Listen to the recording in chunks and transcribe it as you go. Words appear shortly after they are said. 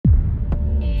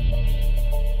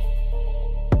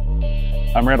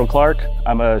I'm Randall Clark.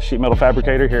 I'm a sheet metal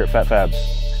fabricator here at Fat Fabs.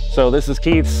 So this is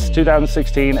Keith's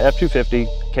 2016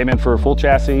 F250. Came in for a full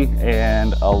chassis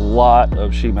and a lot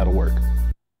of sheet metal work.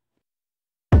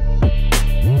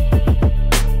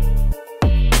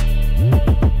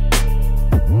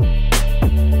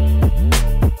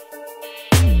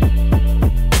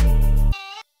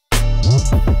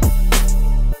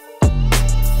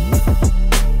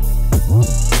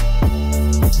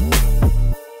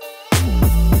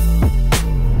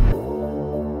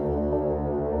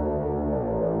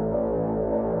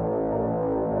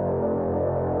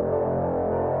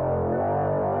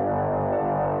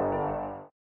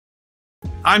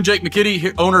 I'm Jake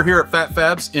McKitty, owner here at Fat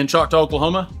Fabs in Choctaw,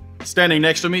 Oklahoma. Standing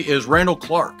next to me is Randall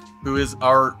Clark, who is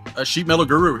our sheet metal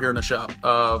guru here in the shop.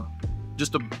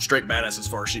 Just a straight badass as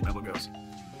far as sheet metal goes.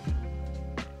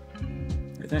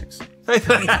 Hey, thanks.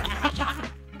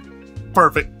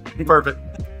 Perfect,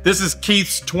 perfect. This is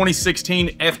Keith's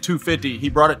 2016 F250. He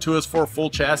brought it to us for a full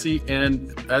chassis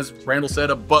and, as Randall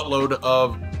said, a buttload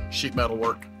of sheet metal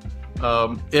work.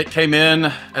 It came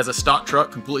in as a stock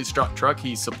truck, completely stock truck.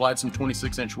 He supplied some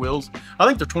 26-inch wheels. I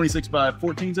think they're 26 by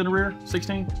 14s in the rear,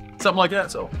 16, something like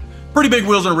that. So pretty big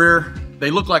wheels in the rear.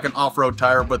 They look like an off-road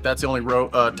tire, but that's the only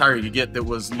tire you get that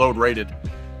was load rated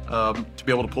to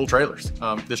be able to pull trailers.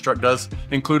 This truck does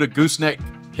include a gooseneck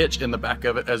hitch in the back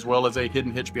of it, as well as a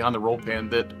hidden hitch behind the roll pan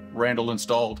that Randall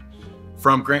installed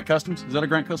from Grant Customs. Is that a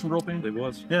Grant Customs roll pan? It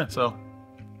was. Yeah, so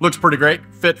looks pretty great.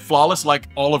 Fit flawless like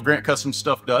all of Grant Customs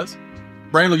stuff does.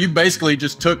 Randall, you basically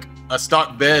just took a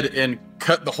stock bed and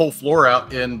cut the whole floor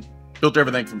out and built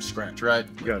everything from scratch, right?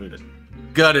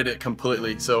 Gutted it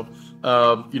completely. So,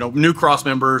 you know, new cross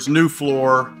members, new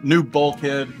floor, new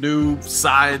bulkhead, new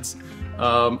sides.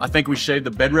 I think we shaved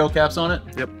the bed rail caps on it.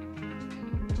 Yep.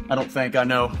 I don't think, I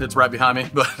know, it's right behind me,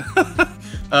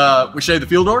 but we shaved the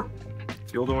fuel door.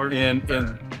 Fuel door. And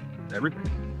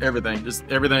everything. Everything, just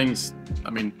everything's, I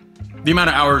mean, the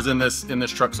amount of hours in this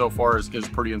truck so far is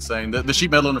pretty insane. The sheet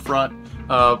metal in the front,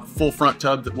 full front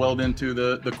tub that weld into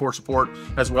the core support,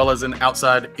 as well as an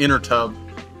outside inner tub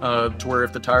to where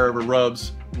if the tire ever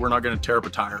rubs, we're not going to tear up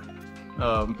a tire.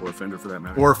 Or a fender for that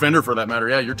matter. Or a fender for that matter.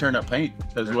 Yeah, you're tearing up paint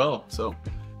as well. So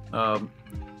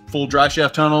full dry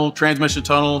shaft tunnel, transmission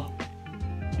tunnel.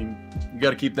 You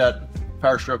got to keep that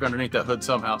power stroke underneath that hood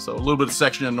somehow. So a little bit of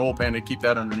section in the oil pan to keep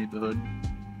that underneath the hood.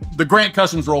 The Grant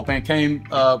Customs roll pan came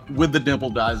with the dimple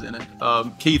dies in it.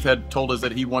 Keith had told us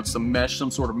that he wants some mesh,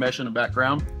 some sort of mesh in the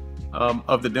background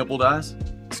of the dimple dies.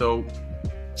 So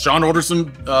Sean ordered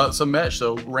some mesh.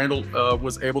 So Randall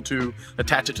was able to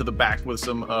attach it to the back with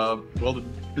some welded,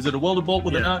 is it a welded bolt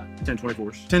with a nut? 1024s.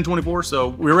 1024. So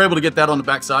we were able to get that on the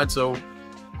back side. So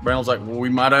Randall's like, well, we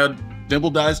might add dimple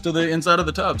dies to the inside of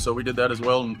the tub. So we did that as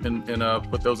well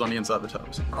and put those on the inside of the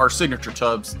tubs. Our signature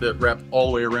tubs that wrap all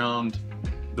the way around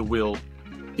the wheel,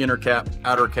 inner cap,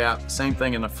 outer cap, same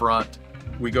thing in the front.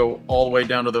 We go all the way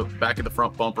down to the back of the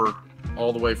front bumper,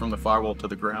 all the way from the firewall to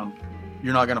the ground.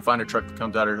 You're not going to find a truck that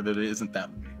comes out here that isn't that.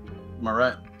 Am I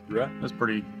right? You're right. That's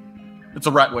pretty. It's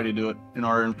the right way to do it in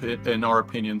our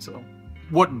opinion. So,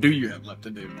 what do you have left to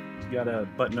do? You got to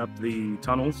button up the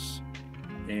tunnels,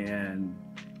 and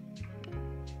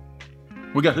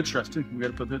we got hood struts too. We got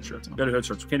to put the hood struts on. Got a hood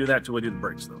struts. We can't do that until we do the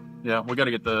brakes though. Yeah, we got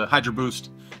to get the Hydro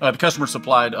Boost. The customer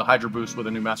supplied a Hydro Boost with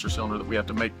a new master cylinder that we have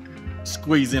to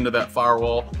squeeze into that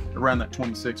firewall around that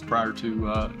 26 prior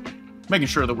to making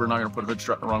sure that we're not going to put a hood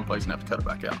strut in the wrong place and have to cut it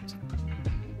back out.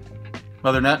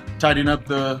 Other than that, tidying up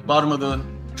the bottom of the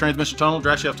transmission tunnel,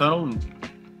 dry shaft tunnel,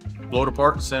 and blow it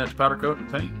apart, sand it to powder coat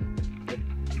and paint.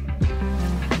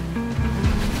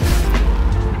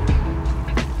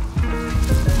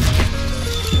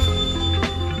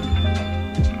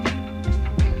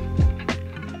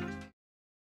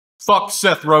 Fuck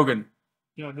Seth Rogen.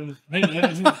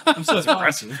 I'm so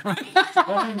impressive.